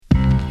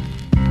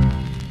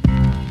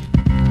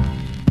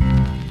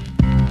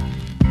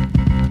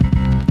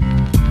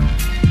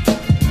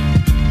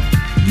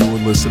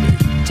listening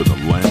to the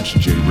Lance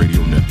J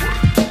Radio Network.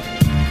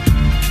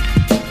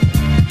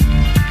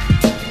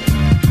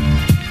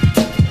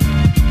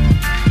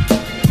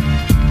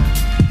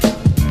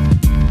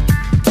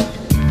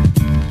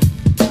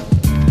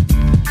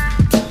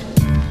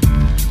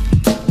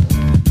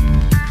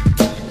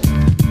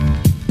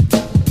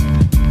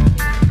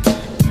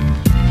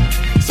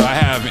 So I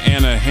have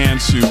Anna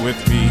Hanshu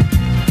with me.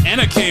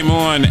 Anna came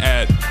on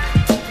at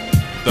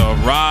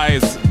the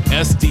Rise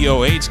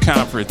SDOH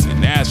conference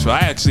in Nashville. I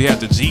actually had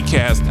the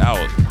GCast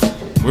out.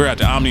 We were at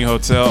the Omni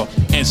Hotel,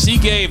 and she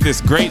gave this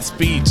great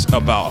speech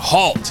about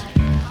HALT,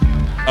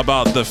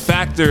 about the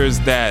factors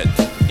that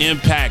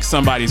impact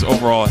somebody's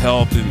overall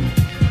health.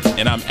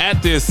 And I'm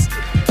at this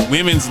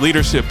Women's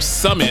Leadership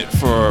Summit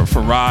for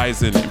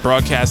Rise and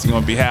broadcasting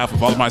on behalf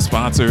of all of my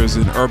sponsors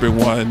and Urban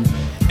One,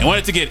 and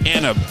wanted to get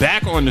Anna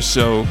back on the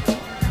show.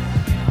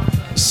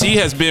 She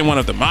has been one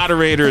of the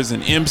moderators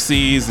and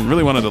MCs and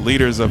really one of the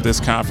leaders of this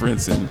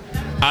conference, and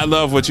I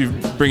love what you're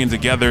bringing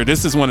together.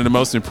 This is one of the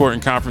most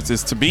important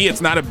conferences to me.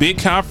 It's not a big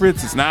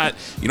conference. It's not,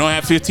 you don't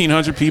have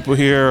 1,500 people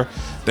here.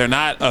 There are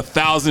not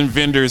 1,000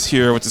 vendors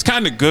here, which is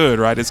kind of good,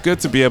 right? It's good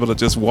to be able to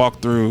just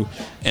walk through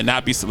and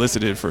not be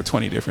solicited for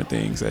 20 different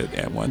things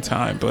at one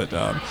time.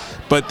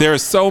 But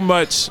there's so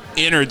much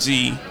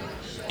energy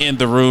in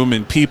the room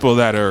and people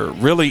that are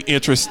really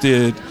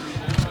interested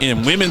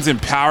in women's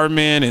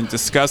empowerment and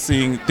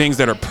discussing things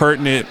that are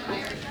pertinent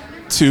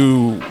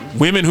to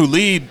women who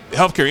lead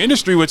healthcare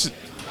industry, which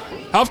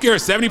healthcare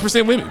is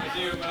 70% women.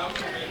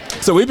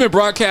 So we've been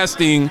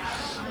broadcasting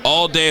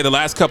all day, the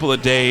last couple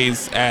of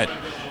days at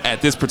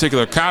this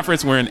particular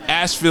conference. We're in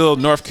Asheville,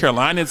 North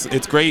Carolina.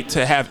 It's great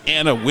to have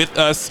Anna with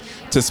us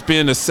to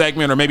spend a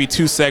segment or maybe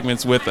two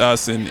segments with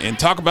us and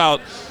talk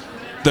about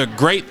the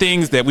great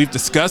things that we've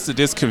discussed at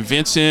this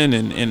convention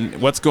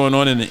and what's going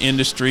on in the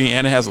industry.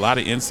 Anna has a lot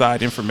of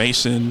inside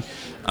information.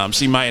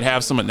 She might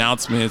have some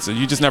announcements, and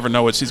you just never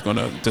know what she's going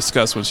to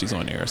discuss when she's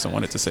on air. So I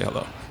wanted to say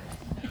hello.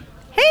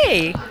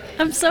 Hey,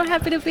 I'm so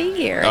happy to be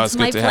here. Oh, it's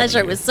my pleasure.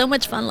 It was so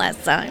much fun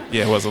last time.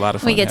 Yeah, it was a lot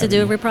of fun. We get to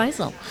do a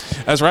reprisal.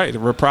 That's right, a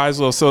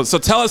reprisal. So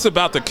tell us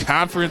about the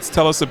conference.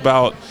 Tell us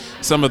about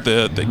some of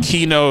the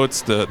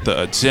keynotes,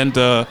 the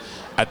agenda.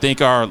 I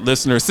think our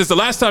listeners, since the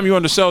last time you were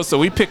on the show, so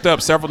we picked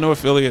up several new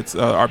affiliates.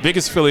 Our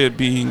biggest affiliate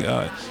being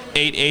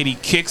 880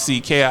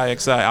 Kixi,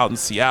 KIXI out in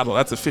Seattle.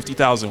 That's a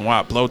 50,000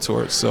 watt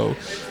blowtorch. So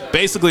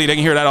basically they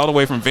can hear that all the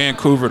way from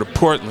Vancouver to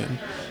Portland.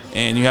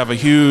 And you have a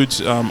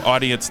huge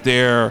audience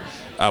there.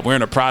 We're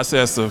in the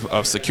process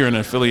of securing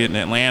an affiliate in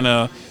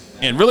Atlanta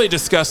and really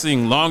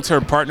discussing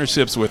long-term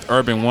partnerships with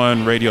Urban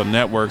One radio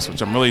networks,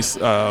 which I'm really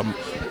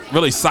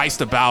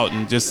psyched about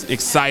and just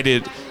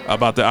excited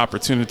about the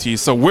opportunity.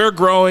 So we're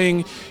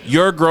growing,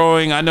 you're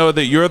growing. I know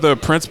that you're the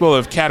principal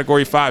of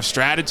Category 5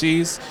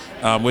 Strategies,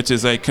 which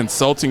is a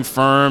consulting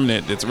firm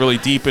that's really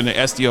deep into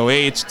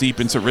SDOH, deep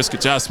into risk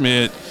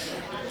adjustment,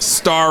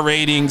 star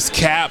ratings,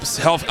 CAPS,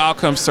 health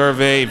outcome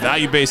survey,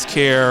 value-based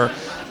care,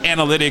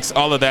 analytics,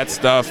 all of that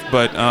stuff.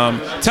 But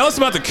tell us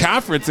about the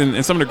conference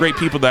and some of the great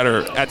people that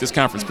are at this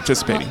conference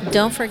participating.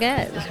 Don't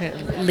forget,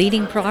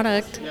 leading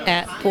product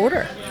at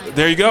Porter.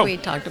 There you go. We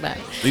talked about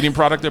it. Leading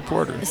product at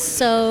Porter.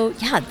 So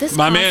yeah, this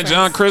my man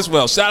John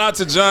Criswell. Shout out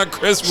to John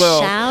Criswell.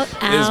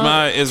 Shout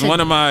out is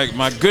one of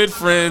my good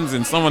friends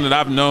and someone that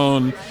I've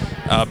known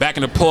back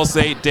in the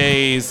Pulsate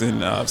days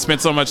and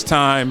spent so much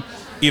time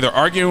either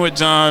arguing with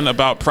John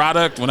about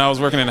product when I was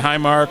working in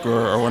Highmark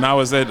or when I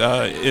was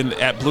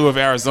at Blue of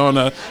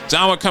Arizona.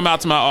 John would come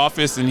out to my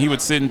office and he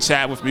would sit and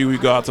chat with me.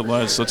 We'd go out to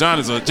lunch. So John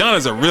is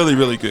a really,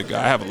 really good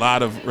guy. I have a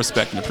lot of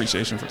respect and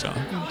appreciation for John.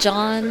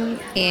 John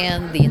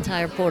and the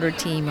entire Porter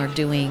team are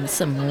doing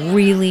some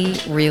really,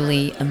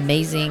 really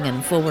amazing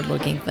and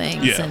forward-looking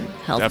things in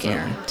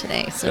healthcare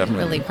today. So I'm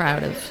really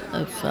proud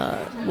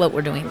of what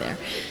we're doing there.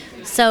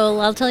 So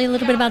I'll tell you a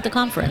little bit about the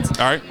conference.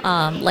 All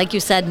right. Like you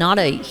said, not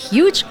a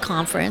huge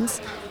conference,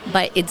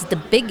 but it's the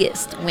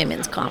biggest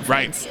women's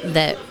conference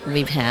that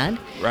we've had.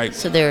 Right.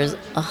 So there's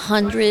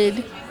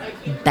 100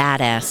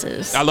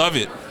 badasses. I love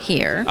it.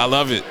 Here. I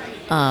love it.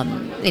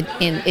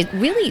 It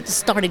really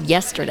started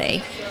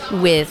yesterday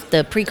with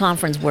the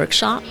pre-conference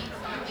workshop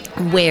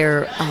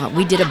where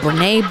we did a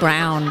Brene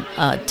Brown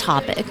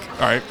topic.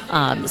 All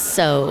right.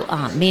 So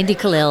Mandy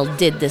Khalil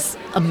did this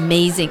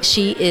amazing.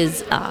 She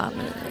is.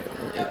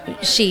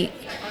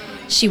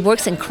 She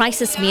works in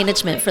crisis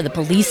management for the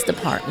police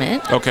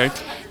department. Okay.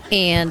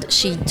 And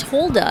she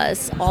told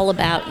us all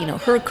about,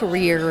 her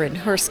career and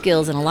her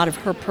skills and a lot of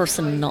her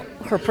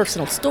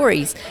personal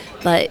stories.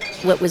 But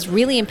what was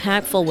really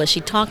impactful was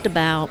she talked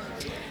about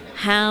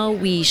how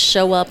we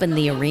show up in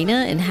the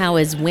arena and how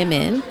as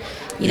women,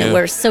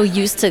 we're so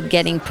used to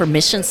getting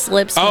permission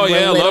slips when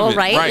we're little,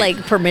 right? Like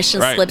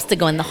permission slips to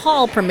go in the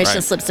hall,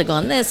 permission slips to go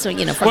in this. So,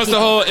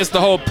 it's the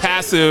whole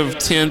passive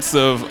tense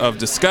of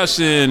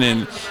discussion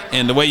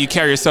and the way you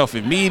carry yourself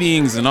in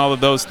meetings and all of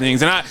those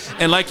things.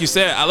 And like you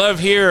said, I love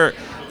here.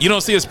 You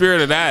don't see a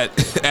spirit of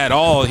that at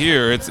all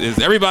here. It's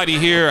everybody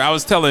here. I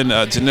was telling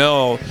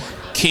Janelle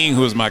King,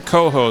 who was my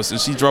co-host, and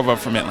she drove up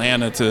from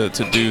Atlanta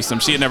to do some.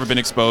 She had never been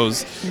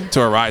exposed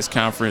to a Rise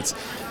conference.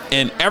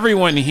 And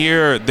everyone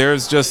here,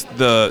 there's just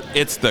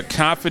it's the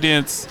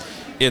confidence,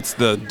 it's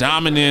the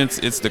dominance,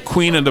 it's the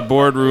queen of the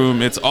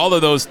boardroom, it's all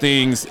of those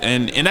things.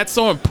 And that's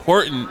so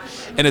important.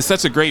 And it's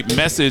such a great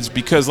message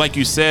because, like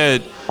you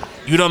said,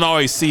 you don't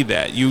always see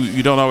that.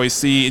 You don't always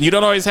see, and you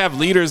don't always have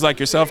leaders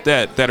like yourself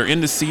that are in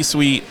the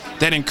C-suite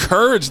that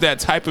encourage that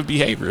type of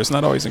behavior. It's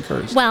not always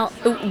encouraged. Well,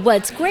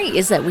 what's great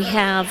is that we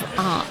have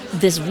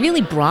this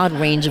really broad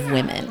range of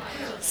women.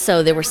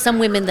 So there were some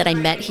women that I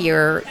met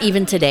here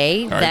even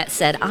today that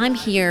said, I'm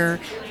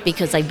here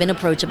because I've been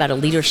approached about a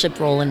leadership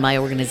role in my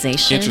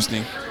organization.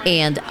 Interesting.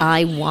 And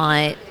I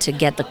want to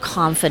get the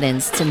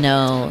confidence to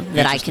know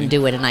that I can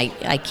do it. And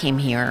I came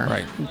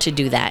here to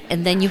do that.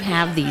 And then you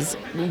have these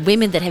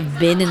women that have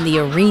been in the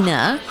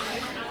arena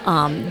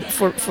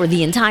for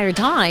the entire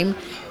time.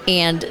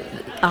 And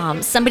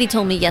somebody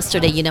told me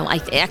yesterday,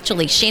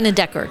 Shana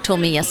Decker told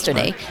me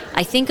yesterday,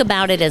 I think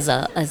about it as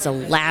a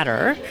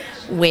ladder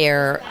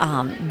where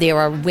there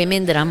are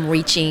women that I'm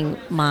reaching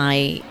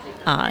my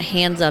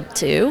hands up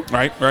to.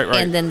 Right.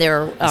 And then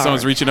there are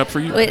someone's reaching up for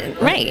you.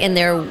 Right. And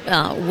there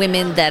are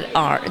women that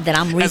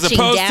I'm reaching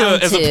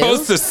down as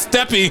opposed to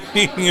stepping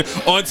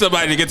on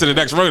somebody to get to the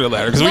next rung of the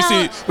ladder.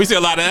 Because we see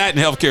a lot of that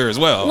in healthcare as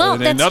well. Well,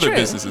 and that's in other true.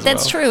 businesses.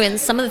 That's true. And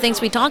some of the things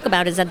we talk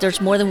about is that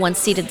there's more than one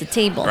seat at the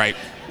table.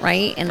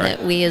 Right, and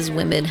that we as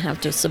women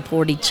have to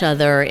support each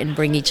other and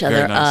bring each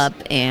other up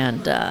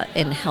and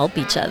help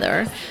each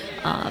other,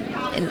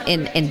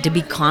 and to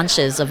be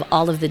conscious of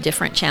all of the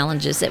different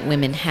challenges that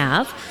women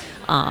have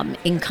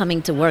in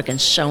coming to work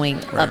and showing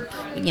up.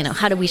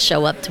 How do we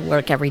show up to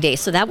work every day?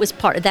 So that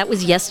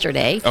was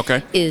yesterday.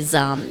 Okay, is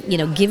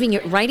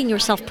writing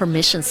yourself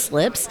permission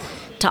slips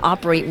to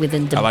operate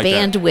within the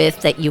bandwidth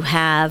that you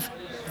have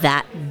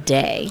that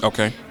day.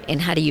 Okay. And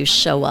how do you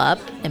show up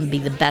and be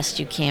the best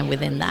you can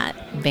within that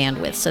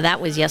bandwidth? So that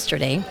was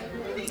yesterday.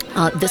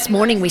 This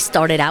morning we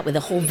started out with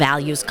a whole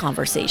values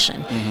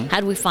conversation. Mm-hmm.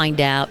 How do we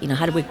find out,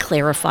 how do we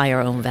clarify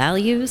our own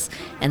values?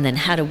 And then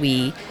how do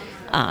we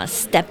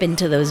step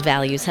into those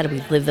values? How do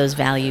we live those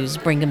values,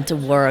 bring them to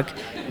work,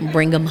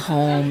 bring them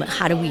home?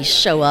 How do we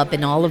show up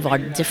in all of our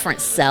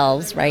different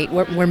selves, right?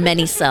 We're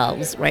many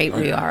selves, right?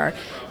 We are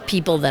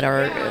people that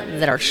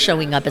are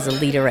showing up as a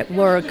leader at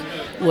work.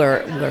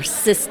 We're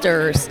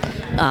sisters,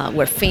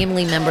 we're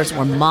family members,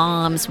 we're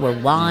moms, we're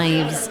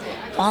wives,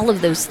 all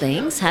of those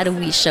things. How do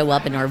we show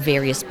up in our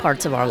various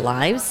parts of our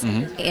lives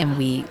and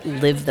we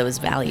live those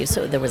values?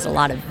 So there was a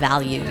lot of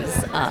values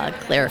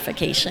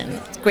clarification.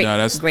 It's great.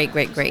 No,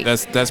 great.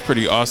 That's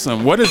pretty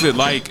awesome. What is it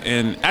like?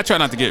 And I try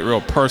not to get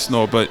real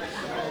personal, but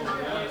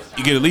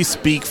you can at least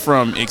speak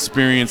from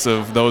experience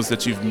of those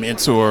that you've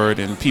mentored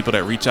and people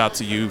that reach out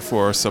to you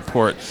for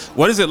support.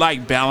 What is it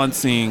like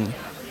balancing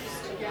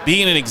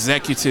being an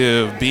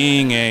executive,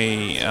 being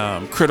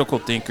a critical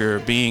thinker,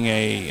 being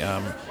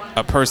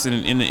a person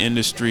in the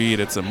industry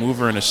that's a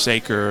mover and a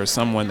shaker, or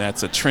someone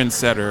that's a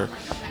trendsetter,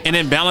 and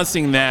then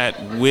balancing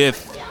that with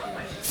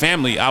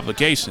family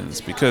obligations?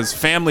 Because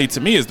family,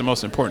 to me, is the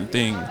most important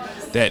thing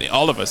that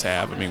all of us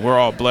have. I mean, we're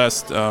all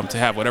blessed to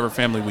have whatever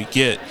family we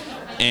get,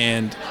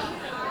 and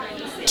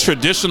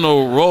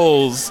traditional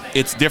roles,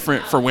 it's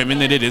different for women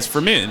than it is for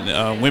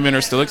men. Women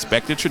are still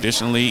expected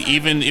traditionally,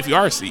 even if you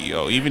are a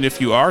CEO, even if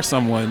you are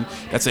someone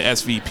that's an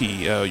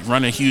SVP, you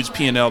run a huge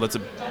P&L that's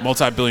a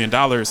multi-billion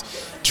dollars.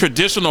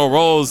 Traditional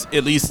roles,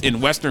 at least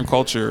in Western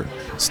culture,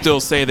 still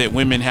say that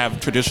women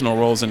have traditional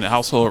roles in the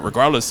household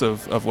regardless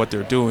of what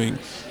they're doing.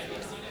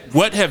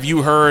 What have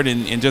you heard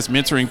in just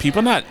mentoring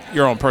people, not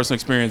your own personal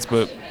experience,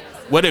 but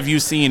what have you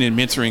seen in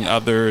mentoring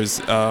others,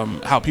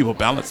 how people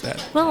balance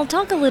that? Well, I'll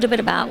talk a little bit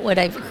about what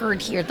I've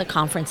heard here at the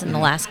conference in the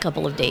last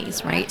couple of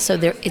days, right? So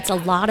it's a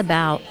lot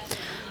about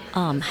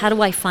how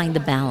do I find the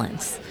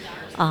balance?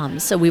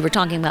 So we were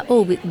talking about,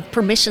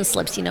 permission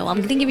slips. I'm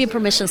going to give you a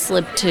permission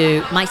slip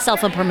to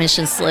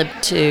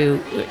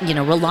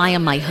rely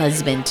on my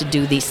husband to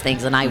do these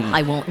things, and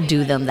I won't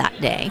do them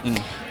that day.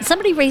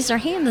 Somebody raised their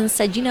hand and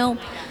said,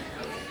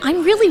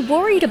 I'm really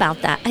worried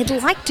about that. I'd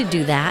like to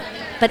do that.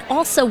 But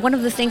also one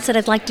of the things that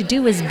I'd like to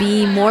do is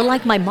be more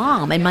like my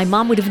mom. And my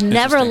mom would have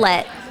never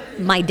let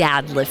my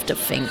dad lift a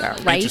finger,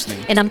 right?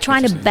 And I'm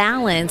trying to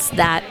balance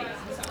that.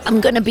 I'm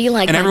going to be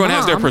like my mom. And everyone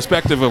has their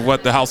perspective of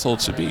what the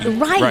household should be.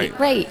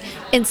 Right.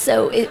 And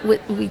so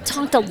we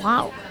talked a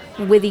lot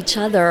with each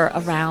other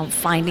around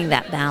finding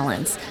that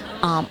balance.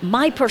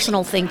 My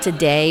personal thing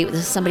today,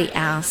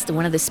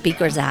 one of the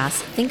speakers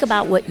asked, think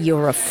about what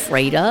you're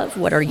afraid of.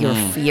 What are your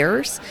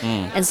fears?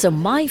 And so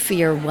my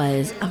fear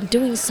was, I'm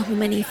doing so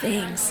many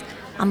things.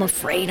 I'm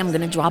afraid I'm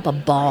going to drop a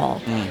ball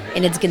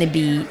and it's going to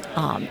be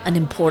an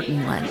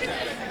important one.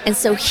 And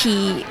so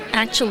he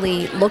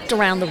actually looked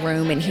around the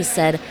room and he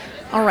said,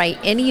 all right,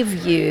 any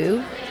of you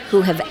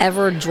who have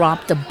ever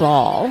dropped a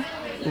ball,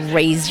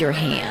 raise your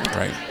hand.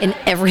 Right. In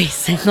every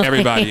single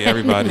everybody.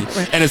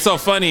 And it's so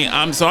funny.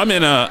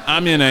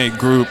 I'm in a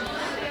group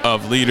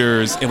of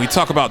leaders, and we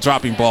talk about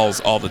dropping balls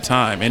all the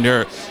time. And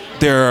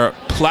they're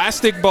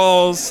plastic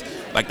balls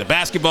like the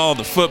basketball,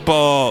 the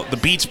football, the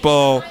beach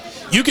ball.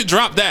 You can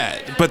drop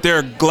that, but there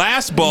are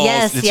glass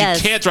balls that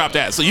you can't drop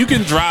that. So you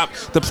can drop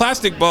the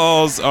plastic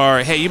balls, or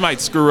hey, you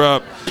might screw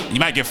up, you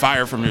might get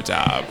fired from your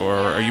job,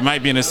 or you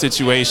might be in a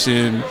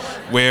situation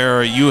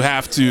where you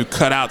have to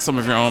cut out some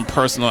of your own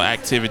personal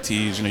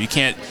activities. You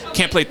can't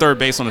play third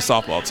base on a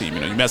softball team.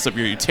 You mess up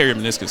you tear your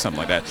meniscus, something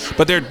like that.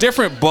 But there are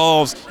different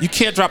balls. You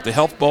can't drop the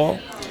health ball.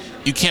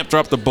 You can't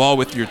drop the ball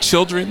with your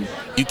children.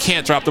 You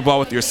can't drop the ball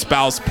with your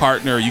spouse,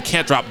 partner. You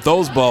can't drop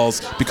those balls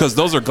because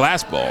those are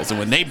glass balls. And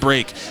when they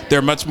break,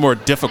 they're much more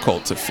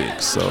difficult to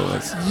fix.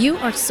 So you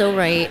are so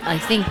right. I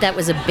think that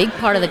was a big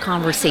part of the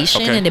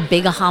conversation and a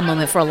big aha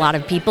moment for a lot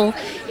of people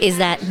is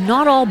that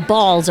not all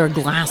balls are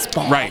glass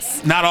balls. Right.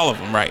 Not all of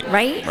them. Right.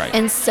 Right?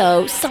 And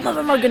so some of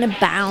them are going to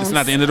bounce. It's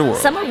not the end of the world.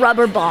 Some are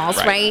rubber balls,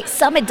 right?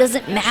 Some it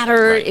doesn't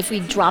matter if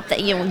we drop that,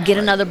 get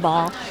another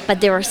ball.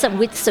 But there are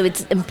some, so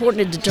it's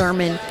important to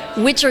determine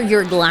which are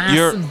your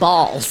glass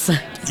balls.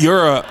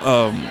 You're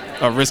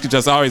a risk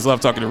adjuster. I always love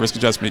talking to risk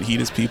adjustment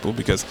HEDIS people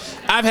because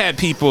I've had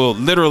people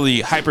literally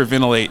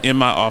hyperventilate in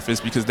my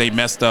office because they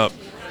messed up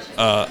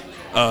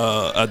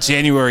a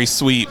January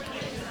sweep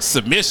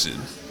submission.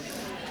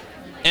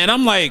 And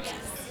I'm like,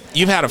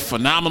 you've had a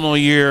phenomenal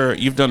year.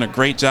 You've done a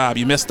great job.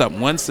 You messed up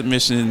one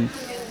submission.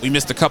 We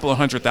missed a couple of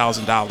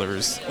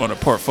 $100,000 on a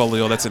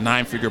portfolio that's a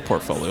 9-figure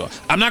portfolio.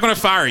 I'm not going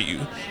to fire you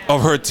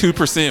over a 2%,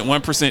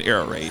 1%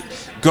 error rate.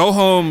 Go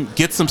home,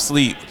 get some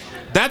sleep.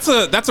 That's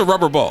a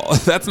rubber ball.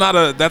 That's not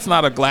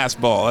a glass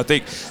ball. I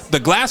think the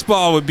glass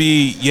ball would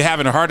be you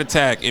having a heart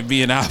attack and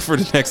being out for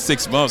the next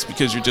 6 months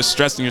because you're just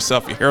stressing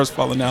yourself. Your hair is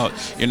falling out.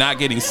 You're not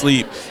getting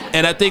sleep.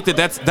 And I think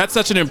that's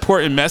such an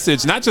important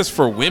message, not just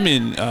for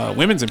women,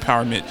 women's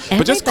empowerment,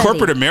 but just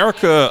corporate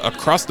America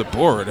across the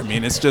board. I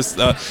mean, it's just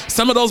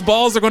some of those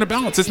balls are going to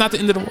bounce. It's not the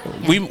end of the world.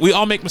 Yeah. We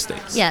all make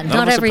mistakes. Yeah,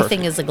 not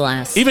everything is a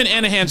glass. Even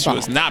Anna Hanshaw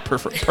is not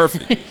perfect.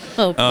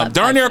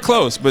 Darn near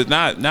close, but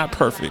not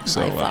perfect.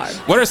 So,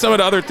 what are some of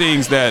the other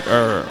things that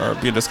are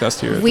being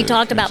discussed here? We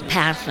talked about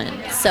passion.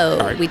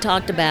 So we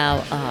talked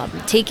about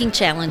taking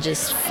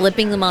challenges,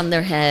 flipping them on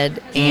their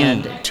head,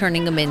 and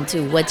turning them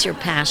into what's your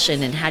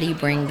passion and how do you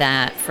bring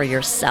that for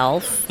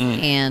yourself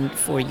and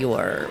for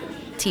your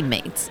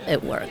teammates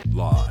at work.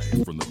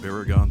 Live from the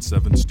Paragon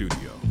 7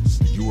 studios,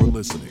 you are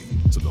listening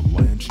to the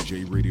Lance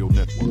J Radio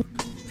Network.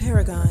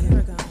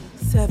 Paragon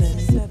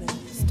 7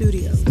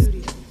 Studios.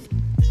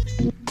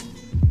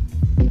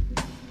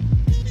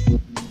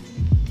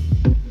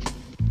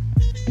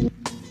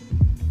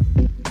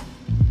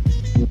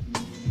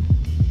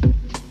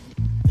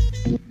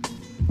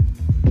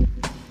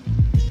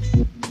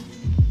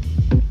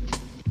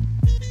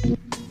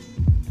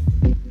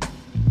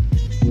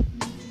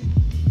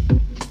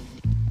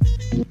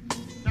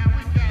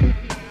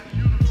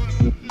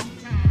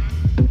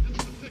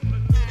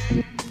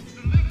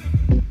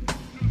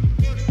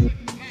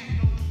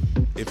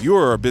 If you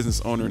are a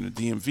business owner in the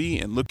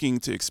DMV and looking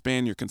to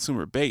expand your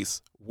consumer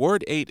base,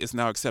 Ward 8 is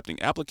now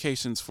accepting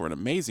applications for an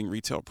amazing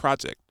retail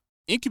project.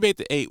 Incubate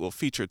the 8 will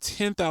feature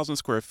 10,000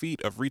 square feet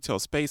of retail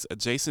space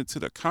adjacent to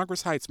the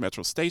Congress Heights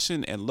Metro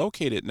Station and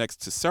located next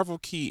to several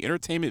key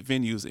entertainment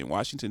venues in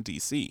Washington,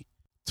 D.C.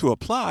 To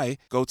apply,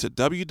 go to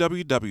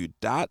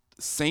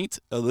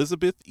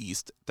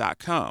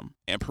www.stelizabeth.east.com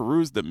and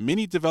peruse the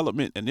many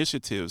development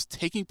initiatives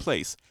taking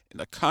place in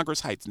the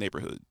Congress Heights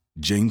neighborhood.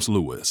 James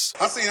Lewis.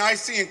 I seen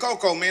Ice-T and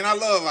Coco, man. I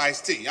love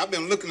Ice-T. I've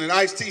been looking at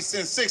Ice-T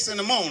since 6 in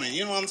the morning.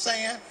 You know what I'm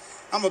saying?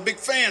 I'm a big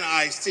fan of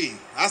Ice-T.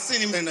 I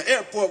seen him in the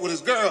airport with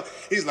his girl.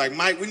 He's like,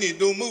 Mike, we need to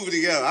do a movie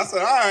together. I said,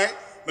 all right.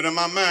 But in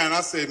my mind,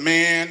 I said,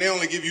 man, they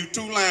only give you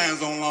 2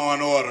 lines on Law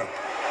and Order.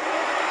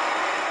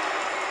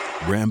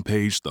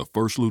 Rampage, the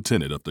first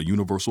lieutenant of the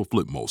Universal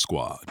Flipmo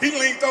Squad. He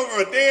linked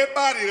over a dead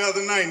body the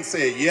other night and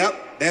said,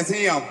 yep, that's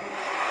him.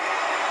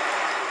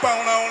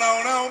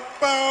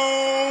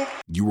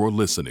 You are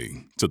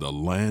listening to the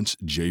Lance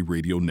J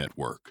Radio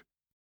Network.